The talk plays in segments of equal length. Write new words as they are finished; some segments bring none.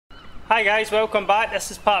Hi guys, welcome back.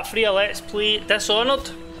 This is part 3 of Let's Play Dishonored.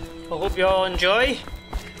 I hope you all enjoy.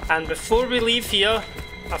 And before we leave here,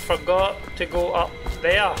 I forgot to go up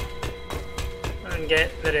there and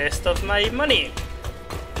get the rest of my money.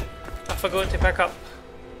 I forgot to pick up.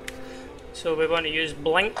 So we want to use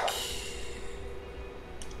Blink.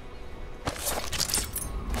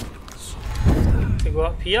 To go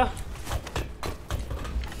up here.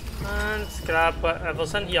 And grab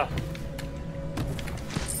whatever's in here.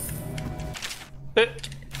 Book.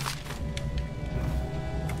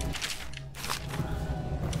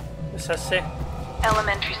 What's this say?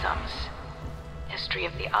 Elementary sums. History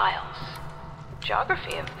of the Isles.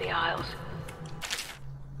 Geography of the Isles.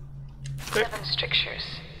 Book. 7 strictures.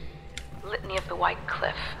 Litany of the White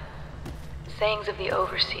Cliff. Sayings of the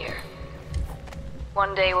Overseer.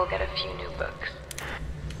 One day we'll get a few new books.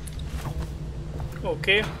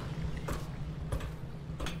 Okay.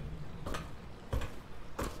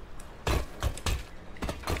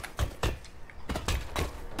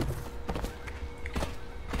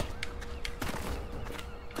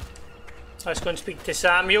 Let's go and speak to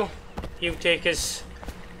Samuel. He'll take us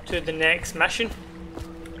to the next mission.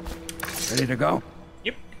 Ready to go?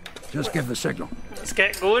 Yep. Just give the signal. Let's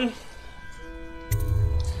get going.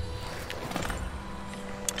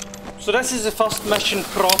 So this is the first mission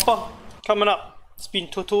proper coming up. It's been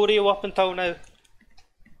tutorial up until now.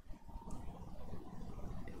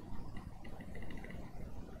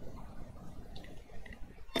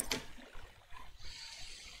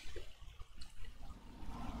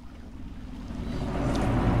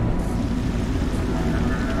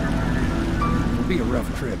 It'll be a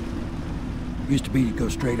rough trip. Used to be to go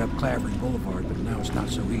straight up Clavering Boulevard, but now it's not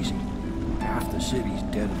so easy. Half the city's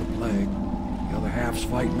dead of the plague. The other half's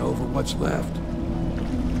fighting over what's left.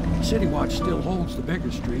 City Watch still holds the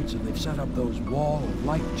bigger streets, and they've set up those wall of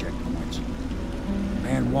light checkpoints. A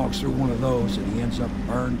man walks through one of those, and he ends up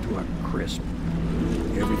burned to a crisp.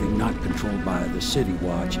 Everything not controlled by the City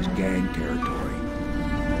Watch is gang territory.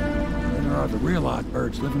 And there are the real odd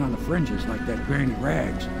birds living on the fringes, like that Granny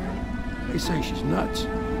Rags. They say she's nuts.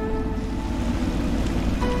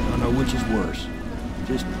 Don't know which is worse.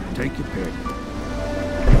 Just take your pick.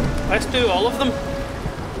 Let's do all of them.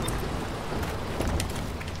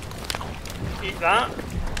 Eat that.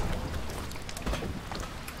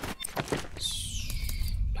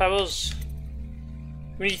 Powers.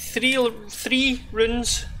 We need three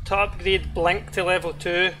runes to upgrade Blink to level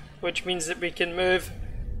 2, which means that we can move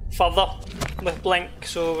further with Blink,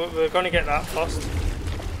 so we're going to get that first.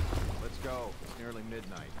 Let's go. It's nearly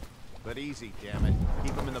midnight. But easy, damn it.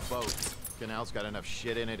 Keep them in the boat. Canal's got enough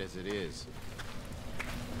shit in it as it is.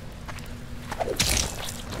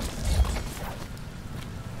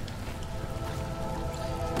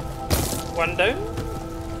 One down.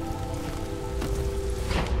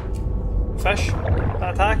 Fish.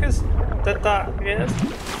 That attack us? Did that get us? I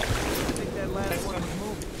think that last one was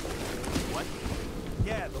moving. What?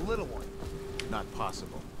 Yeah, the little one. Not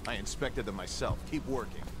possible. I inspected them myself. Keep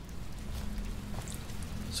working.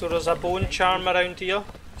 So there's a bone charm around here,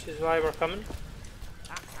 which is why we're coming.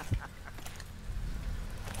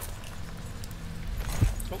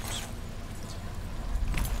 Oops.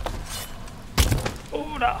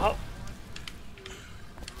 Oh, that hurt.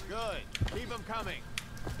 Good. Keep them coming.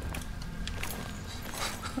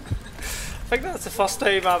 I think that's the first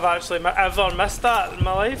time I've actually ever missed that in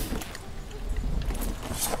my life.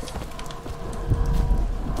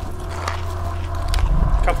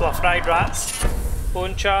 Couple of fried rats.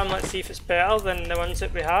 Bone charm, let's see if it's better than the ones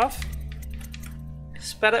that we have.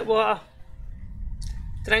 Spirit water.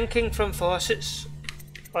 Drinking from faucets.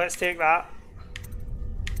 Let's take that.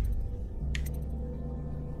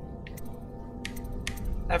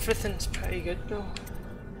 Everything's pretty good though.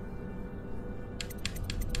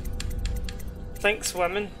 I think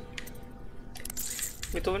swimming.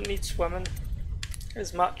 We don't need swimming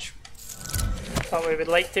as much. But we would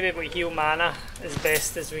like to be able to heal mana as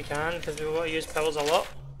best as we can because we want to use pills a lot.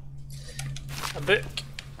 A book.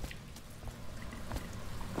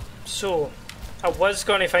 So, I was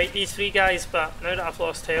going to fight these 3 guys, but now that I've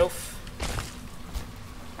lost health,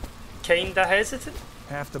 kinda hesitant.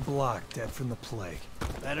 Half the block dead from the plague.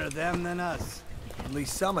 Better them than us. At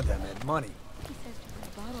least some of them had money.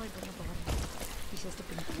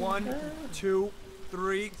 1, 2,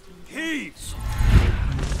 3, heaves!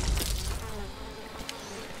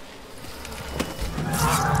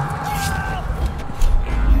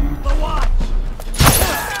 The watch!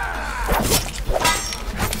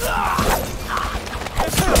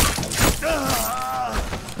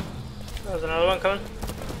 There's another one coming.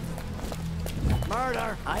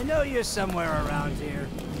 Murder! I know you're somewhere around here.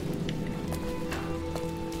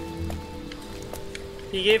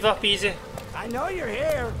 He gave up easy. I know you're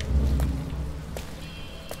here.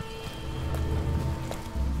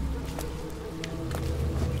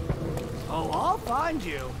 Oh, I'll find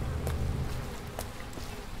you.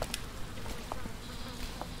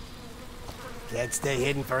 Can't stay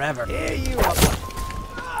hidden forever. Here you are.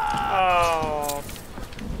 Oh.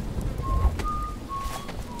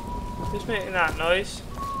 Who's making that noise?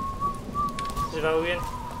 Civilian.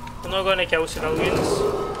 I'm not going to kill civilians.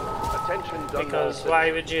 Attention, Because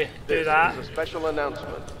why would you do that? This is a special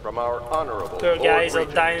announcement from our honorable Poor Lord guys are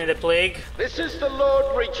Regent. dying of the plague. This is the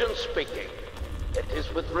Lord Regent speaking. It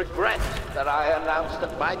is with regret that I announce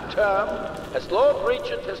that my term as Lord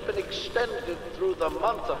Regent has been extended through the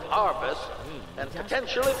month of harvest and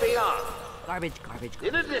potentially beyond. Garbage.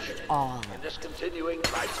 In addition, in this continuing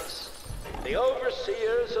crisis, the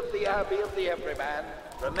overseers of the Abbey of the Everyman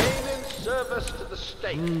remain in service to the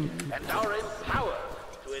state and are empowered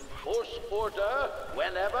to enforce order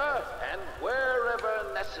whenever and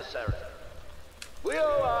wherever necessary. We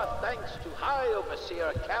owe our thanks to High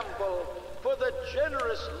Overseer Campbell for the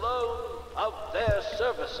generous loan of their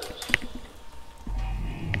services.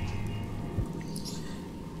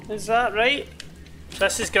 Is that right?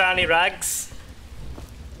 This is Granny Rags.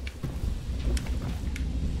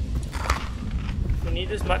 We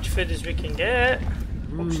need as much food as we can get.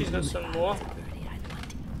 Hope she's got some more.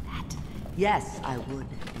 Yes, I would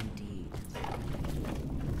indeed.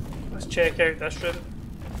 Let's check out this room.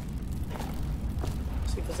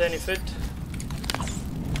 See if there's any food.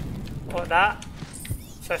 What that?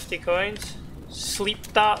 50 coins.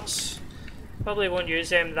 Sleep darts. Probably won't use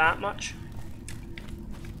them that much.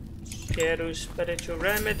 Gero's spiritual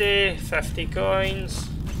remedy. 50 coins.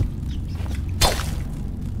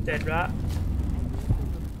 Dead rat.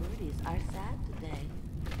 Birdies are sad today.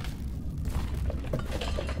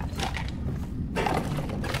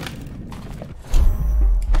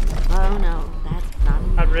 Oh no, that's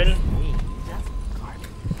not A rune. just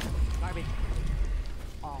garbage.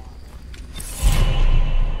 All.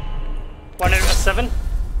 1 out of 7.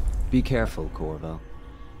 Be careful, Corvo.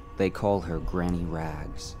 They call her Granny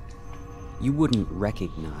Rags. You wouldn't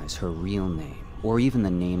recognize her real name, or even the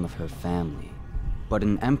name of her family, but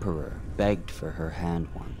an emperor begged for her hand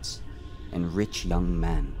once, and rich young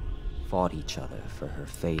men fought each other for her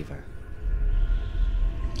favor.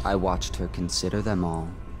 I watched her consider them all,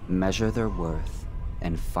 measure their worth,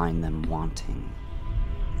 and find them wanting.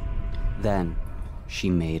 Then, she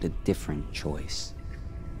made a different choice.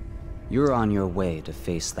 You're on your way to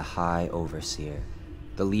face the High Overseer,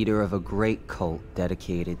 the leader of a great cult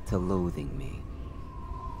dedicated to loathing me.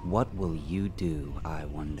 What will you do, I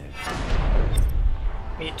wonder?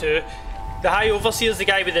 Me too. The High Overseer's the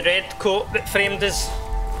guy with the red coat that framed us.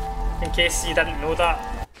 In case you didn't know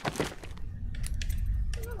that.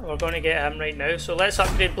 We're going to get him right now. So let's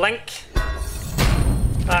upgrade Blink.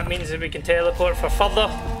 That means that we can teleport for further.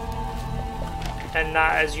 And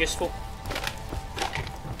that is useful.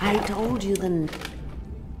 I told you then,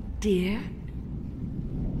 dear.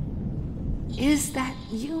 Is that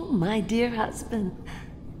you, my dear husband?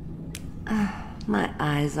 My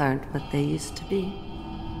eyes aren't what they used to be.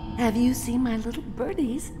 Have you seen my little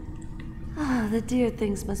birdies? The dear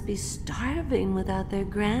things must be starving without their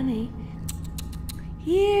granny.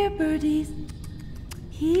 Here, birdies.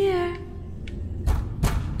 Here.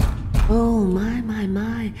 Oh, my.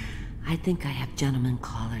 I think I have gentlemen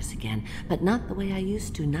callers again, but not the way I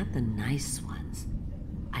used to, not the nice ones.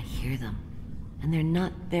 I hear them, and they're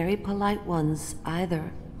not very polite ones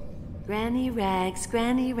either. Granny Rags,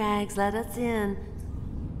 let us in.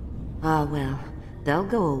 Ah, well, they'll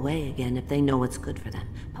go away again if they know what's good for them.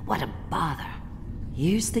 But what a bother.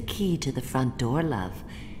 Here's the key to the front door, love.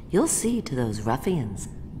 You'll see to those ruffians,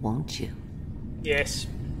 won't you? Yes.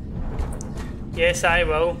 Yes, I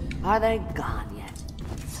will. Are they gone yet?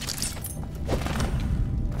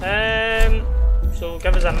 So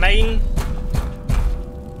give us a mine.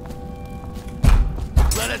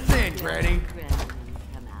 Let us in, Granny.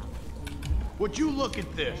 Would you look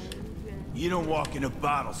at this? You don't walk into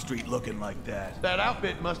Bottle Street looking like that. That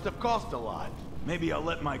outfit must have cost a lot. Maybe I'll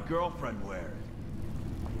let my girlfriend wear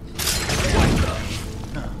it. What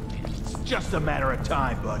the? Huh. It's just a matter of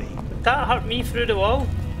time, buddy. Did that hurt me through the wall?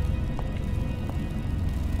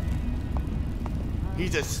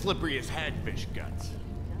 He's as slippery as hadfish guts.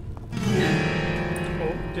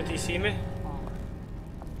 Oh, did he see me?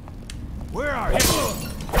 Where are you?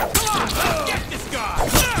 Come on, get this guy!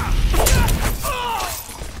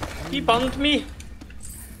 He burned me.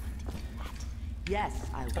 Yes,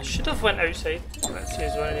 I will. I should have went outside. Let's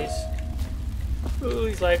use one of these. Oh,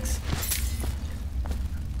 these legs.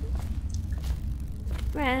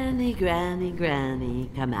 Granny, Granny, Granny,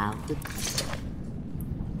 come out.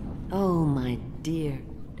 Oh, my dear.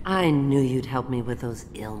 I knew you'd help me with those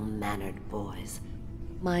ill-mannered boys.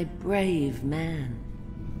 My brave man.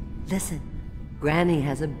 Listen, Granny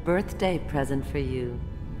has a birthday present for you.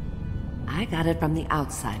 I got it from the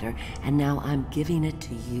outsider, and now I'm giving it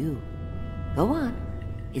to you. Go on.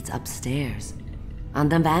 It's upstairs. On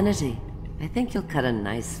the vanity. I think you'll cut a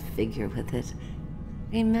nice figure with it.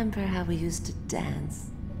 Remember how we used to dance?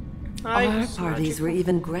 Our parties were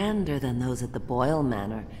even grander than those at the Boyle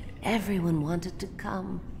Manor. Everyone wanted to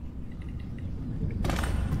come.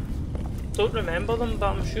 Don't remember them,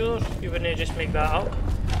 but I'm sure you wouldn't just make that up.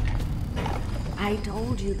 I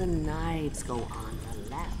told you the knives go on the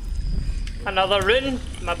left. Another rune,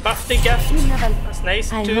 my birthday gift. That's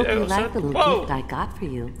nice. I hope you like the little gift I got for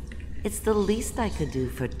you. It's the least I could do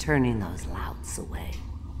for turning those louts away.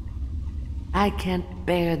 I can't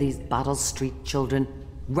bear these Bottle Street children.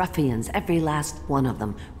 Ruffians, every last one of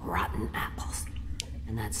them. Rotten apples.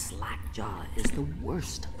 And that slack-jaw is the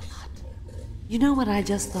worst of the lot. You know what I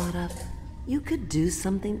just thought of? You could do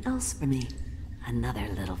something else for me. Another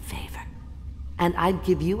little favor. And I'd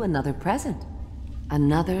give you another present.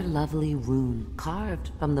 Another lovely rune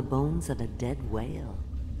carved from the bones of a dead whale.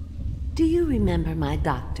 Do you remember my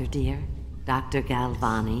doctor, dear? Dr.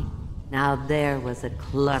 Galvani? Now there was a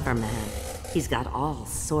clever man. He's got all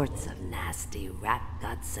sorts of nasty rat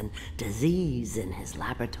guts and disease in his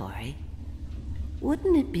laboratory.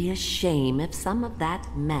 Wouldn't it be a shame if some of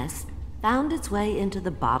that mess found its way into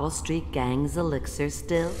the Bottle Street Gang's elixir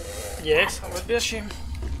still? Yes, that would be a shame.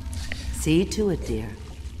 See to it, dear.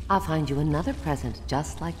 I'll find you another present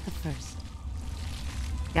just like the first.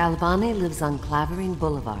 Galvani lives on Clavering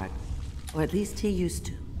Boulevard, or at least he used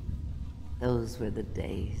to. Those were the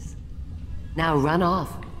days. Now run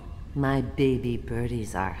off. My baby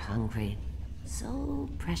birdies are hungry. So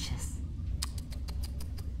precious.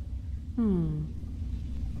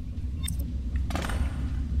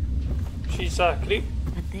 She's a creep.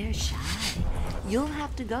 But they're shy. You'll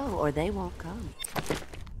have to go or they won't come.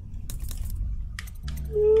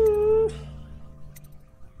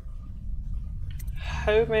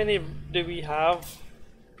 How many do we have?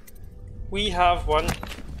 We have one.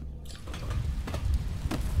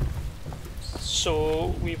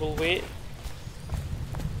 So we will wait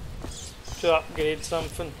to upgrade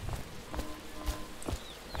something.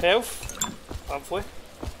 Health, lovely.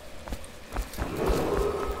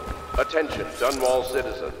 Attention, Dunwall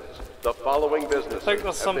citizens. The following businesses I think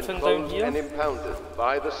there's have been something closed down here. and impounded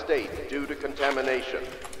by the state due to contamination.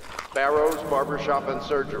 Barrow's Barbershop and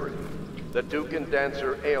Surgery, the Duke and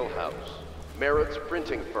Dancer Ale House, Merritt's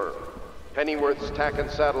Printing Firm, Pennyworth's Tack and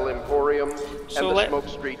Saddle Emporium, and the Smoke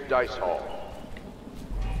Street Dice Hall.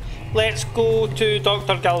 Let's go to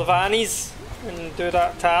Dr. Galvani's and do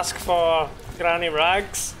that task for Granny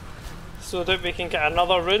Rags so that we can get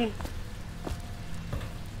another rune.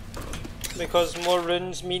 Because more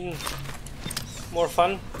runes mean more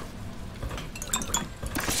fun.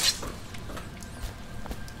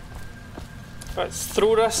 Let's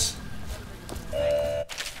throw this.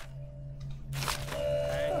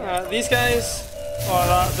 These guys, oh,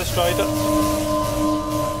 that destroyed it.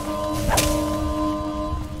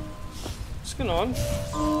 What's going on?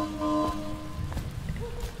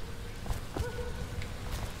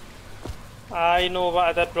 I know what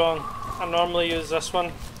I did wrong. I normally use this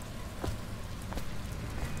one.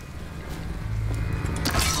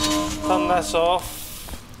 Turn this off.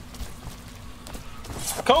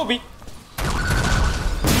 Kobe!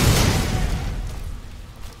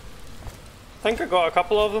 I think I got a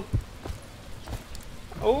couple of them.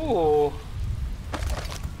 Oh!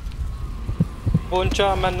 Bone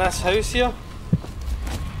charm in this house here.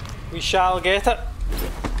 We shall get it.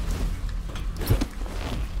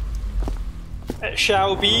 It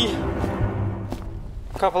shall be.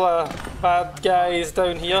 A couple of bad guys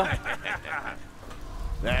down here.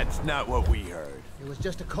 That's not what we heard. It was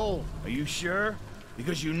just a cold. Are you sure?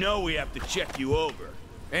 Because you know we have to check you over.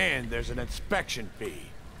 And there's an inspection fee.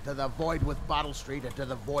 To the void with Bottle Street and to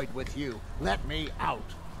the void with you. Let me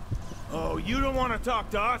out. Oh, you don't want to talk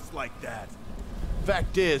to us like that.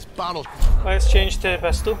 Fact is, Bottle... Let's change to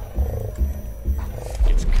pistol.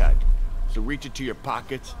 It's cut. So reach into your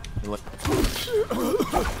pockets and let...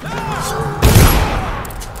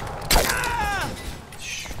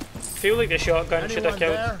 Feel like the shotgun should have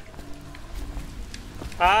killed. There?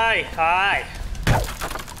 Aye, aye.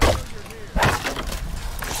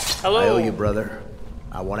 Hello. I owe you, brother.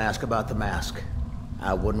 I want to ask about the mask.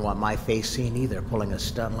 I wouldn't want my face seen either, pulling a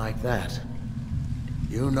stunt like that.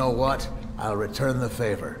 You know what? I'll return the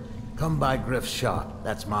favor. Come by Griff's shop.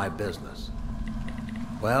 That's my business.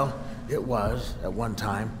 Well, it was at one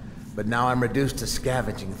time, but now I'm reduced to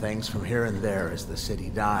scavenging things from here and there as the city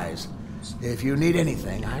dies. If you need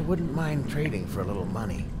anything, I wouldn't mind trading for a little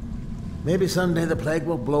money. Maybe someday the plague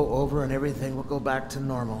will blow over and everything will go back to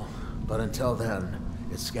normal. But until then,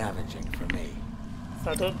 it's scavenging for me.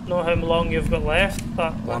 I don't know how long you've got left,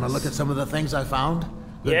 but... Want to look at some of the things I found?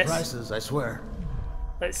 Good yes. prices, I swear.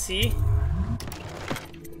 Let's see.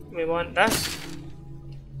 We want this.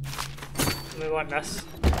 We want this.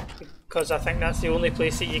 Because I think that's the only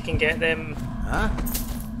place that you can get them. Huh?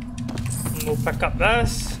 And we'll pick up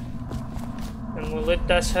this. And we'll loot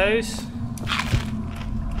this house.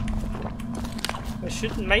 We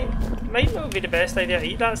might not be the best idea to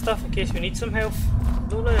eat that stuff in case we need some health. I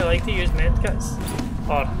don't really like to use medkits.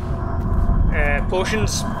 Or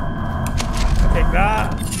potions. Take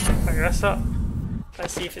that. Pick this up.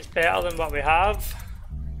 Let's see if it's better than what we have.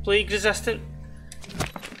 Plague resistant.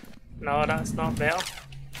 No, that's not better.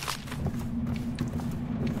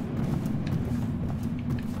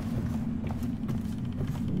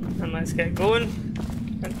 And let's get going.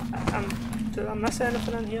 And did I miss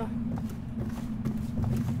anything in here?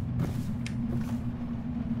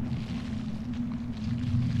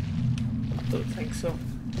 Don't think so.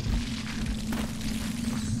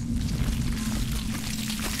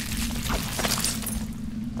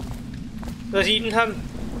 Who's eating him?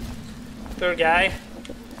 Poor guy.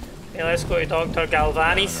 Okay, let's go to Dr.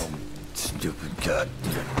 Galvani's. Stupid cat.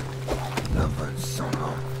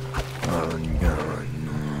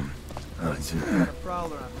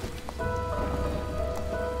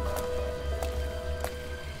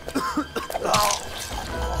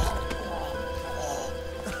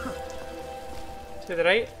 To the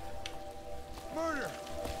right. Murder.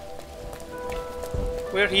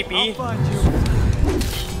 Where he be? I'll find you.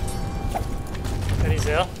 There he's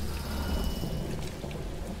there.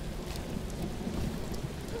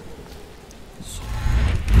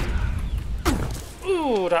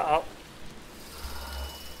 Ooh, that up.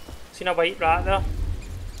 Seen a white rat there.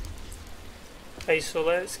 Right, so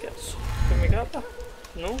let's get. Can we get there?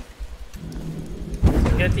 No. We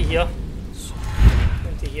can get to here.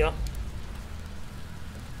 Into here.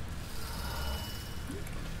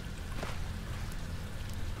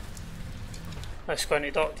 Let's go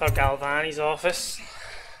into Dr. Galvani's office.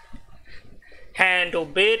 Handle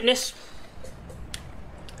business.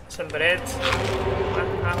 Some bread.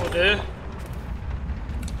 That'll do.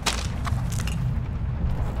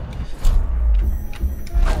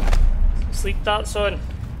 Sleep darts on.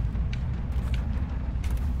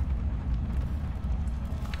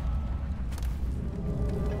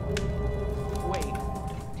 Wait,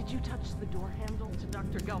 did you touch the door handle to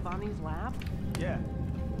Dr. Galvani's lab? Yeah,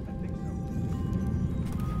 I think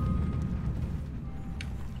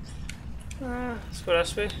so. Let's go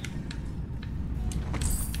this way.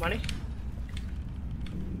 Money.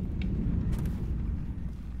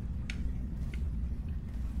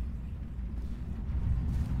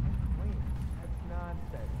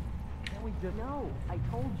 No, I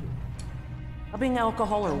told you. Rubbing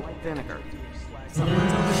alcohol or white vinegar.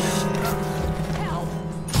 Help!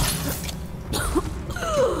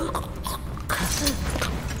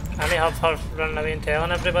 I may have her running away and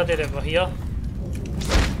telling everybody that we're here.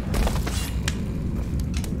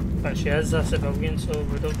 But she is a civilian, so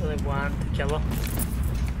we don't really want to kill her.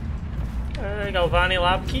 Galvani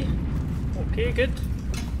lab key. Okay, good.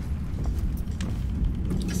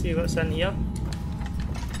 Let's see what's in here.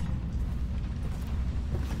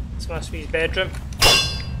 This must be his bedroom.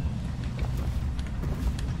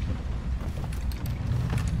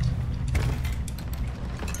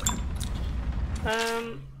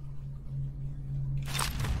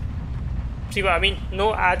 See what I mean?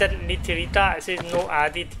 No, I didn't need to read that. It says no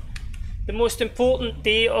added. The most important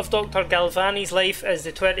day of Dr. Galvani's life is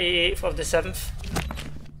the 28th of the 7th.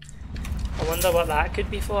 I wonder what that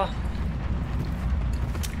could be for.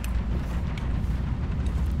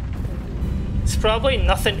 It's probably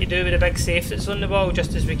nothing to do with the big safe that's on the wall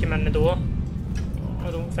just as we came in the door.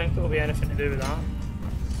 I don't think it'll be anything to do with that.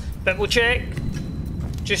 But we'll check,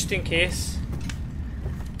 just in case.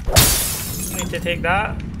 Need to take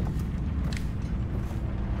that.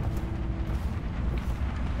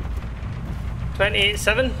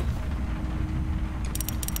 $28.7.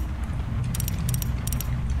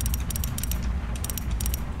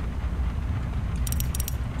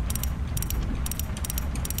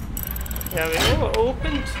 There we go, it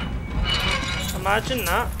opened. Imagine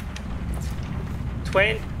that. 20.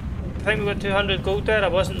 I think we got 200 gold there, I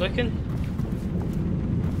wasn't looking.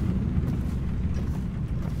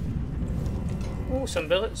 Oh, some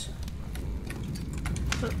bullets.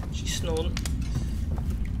 She's snoring.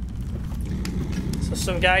 there's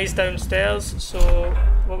some guys downstairs, so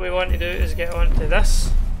what we want to do is get onto this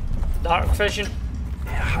dark vision.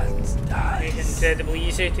 Make it incredibly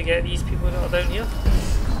easy to get these people that are down here.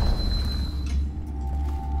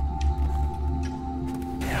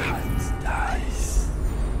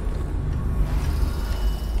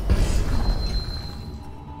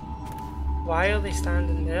 Why are they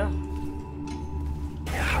standing there?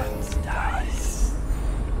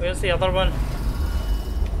 Where's the other one?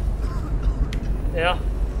 There.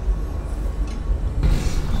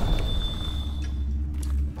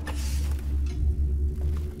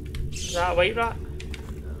 Is that a white rat?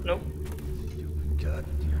 Nope.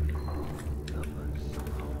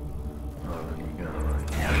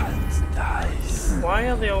 Why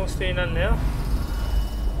are they all staying in there?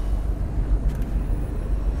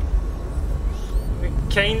 We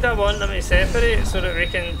kinda want them to separate so that we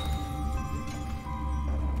can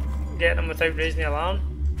get them without raising the alarm.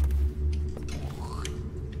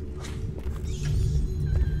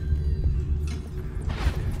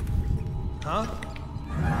 Huh?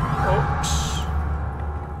 Oops.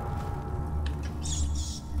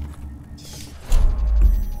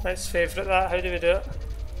 Let's favourite that. How do we do it?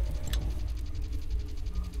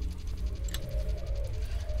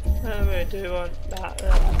 We do want that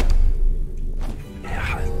there.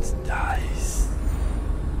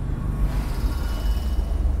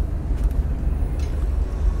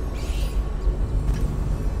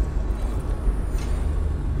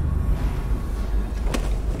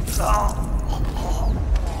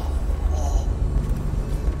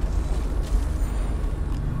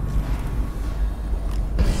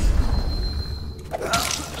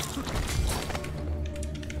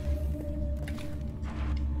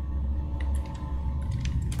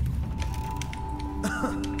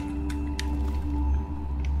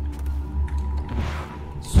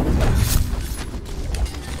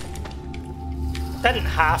 Didn't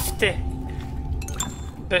have to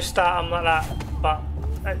boost at him like that, but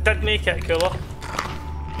it did make it cooler.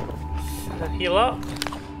 Heal up.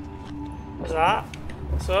 What's that?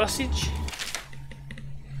 Sausage.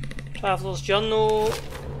 Traveller's journal.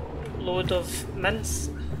 Load of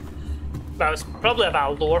mints. Well, it's probably a bit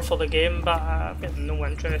of lore for the game, but I've got no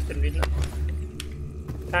interest in reading it.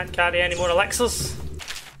 Can't carry any more elixirs.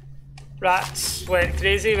 Rats went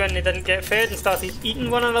crazy when they didn't get fed and started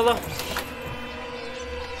eating one another.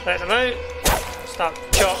 Let them out, start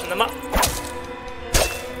chopping them up,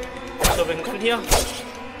 so we can come here.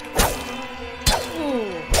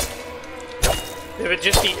 Ooh. They would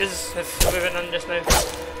just eat us if we went in just now.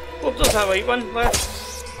 Hope there's a white one left.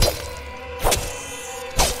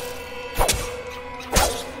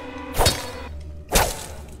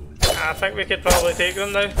 I think we could probably take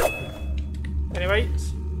them now. Any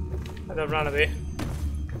whites? I don't run away.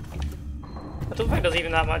 I don't think there's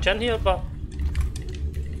even that much in here, but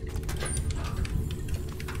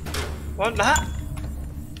want that?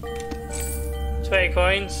 20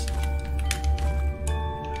 coins.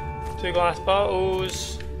 2 glass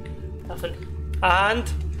bottles. Nothing. A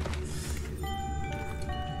hand.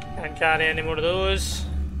 Can't carry any more of those.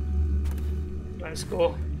 Let's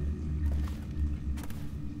go.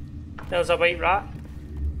 There's a white rat.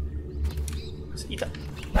 Let's eat it.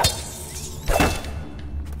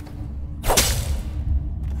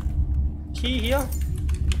 Key here.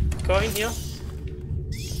 Coin here.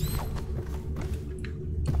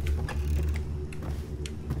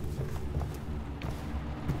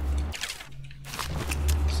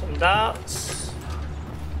 Darts,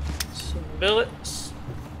 some bullets,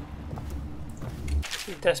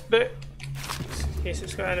 read this book in case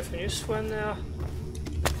it's got anything useful in there.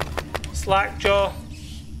 Slackjaw,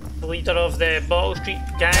 the leader of the Bottle Street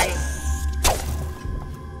gang.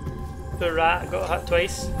 Poor rat, got hit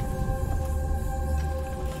twice.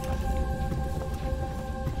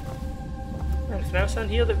 Anything else in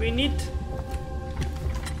here that we need?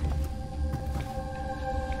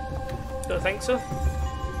 Don't think so.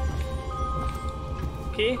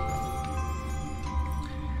 Okay,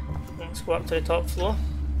 let's go up to the top floor.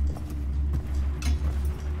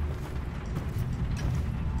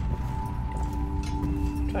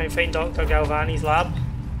 Try and find Dr. Galvani's lab.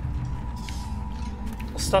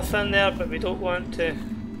 There's stuff in there, but we don't want to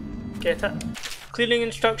get it. Cleaning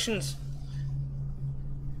instructions.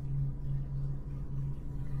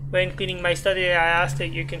 When cleaning my study, I ask that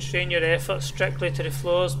you constrain your efforts strictly to the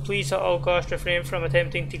floors. Please at all costs refrain from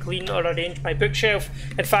attempting to clean or arrange my bookshelf.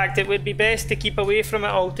 In fact, it would be best to keep away from it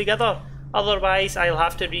altogether. Otherwise, I'll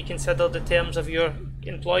have to reconsider the terms of your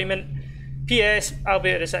employment. P.S. I'll be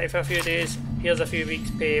at the city for a few days. Here's a few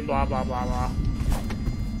weeks' pay, blah blah blah blah.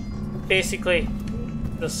 Basically,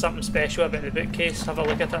 there's something special about the bookcase. Have a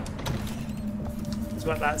look at it.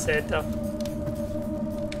 That's what that said there.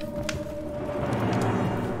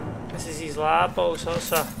 This is his lab, all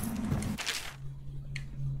sorts of...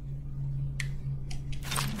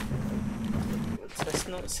 What's this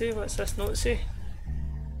note say? What's this note say?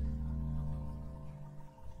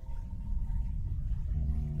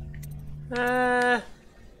 Okay,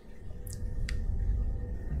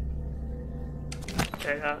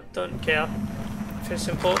 I don't care if it's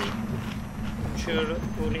important. I'm sure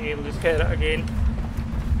we'll need to look at it again.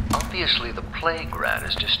 Obviously, the plague rat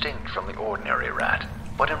is distinct from the ordinary rat,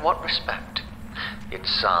 but in what respect? Its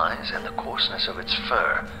size and the coarseness of its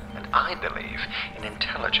fur, and I believe in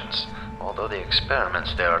intelligence, although the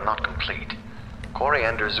experiments there are not complete.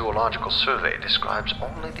 Coriander's zoological survey describes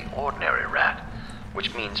only the ordinary rat,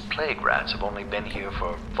 which means plague rats have only been here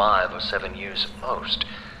for 5 or 7 years at most.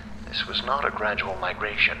 This was not a gradual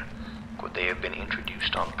migration. Could they have been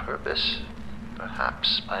introduced on purpose?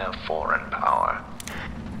 Perhaps by a foreign power.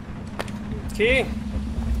 Okay.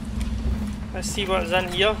 Let's see what's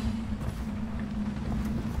in here.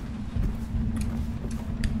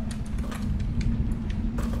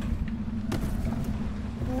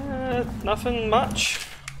 Nothing much.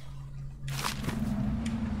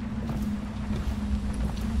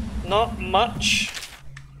 Not much.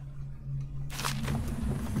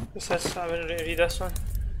 What's this? I'm going to read this one.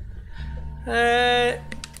 I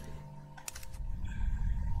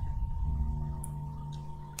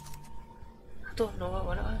don't know what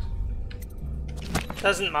one it is.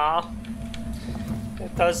 Doesn't matter.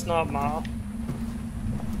 It does not matter.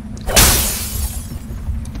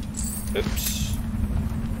 Oops.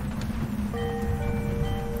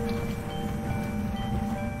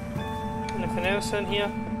 Anything else in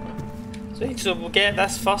here? So we'll get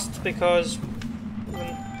this first because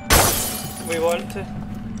we want to.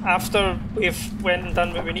 After we've went and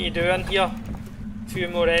done what we need to do in here, a few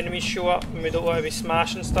more enemies show up and we don't want to be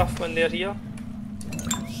smashing stuff when they're here.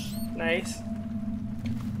 Nice.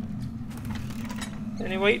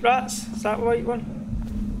 Any white rats? Is that a white one?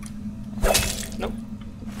 Nope.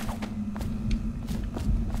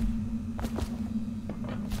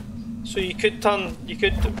 So you could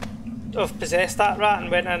have possessed that rat and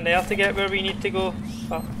went in there to get where we need to go,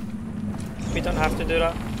 but we don't have to do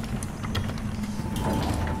that.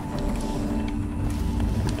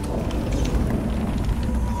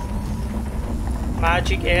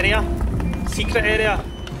 Magic area, secret area.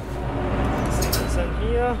 What's in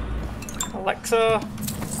here? Elixir,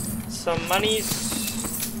 some monies,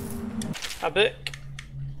 a book.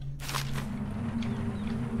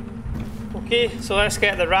 Okay, so let's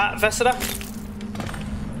get the rat viscera.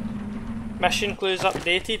 Mission clues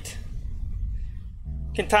updated.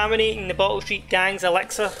 Contaminating the Bottle Street Gang's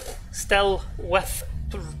elixir still with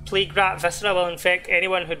plague rat viscera will infect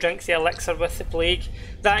anyone who drinks the elixir with the plague.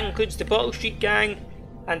 That includes the Bottle Street Gang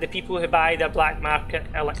and the people who buy their black market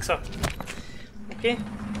elixir. Okay.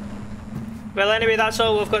 Well, anyway, that's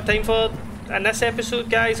all we've got time for in this episode,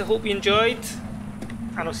 guys. I hope you enjoyed,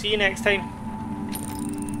 and I'll see you next time.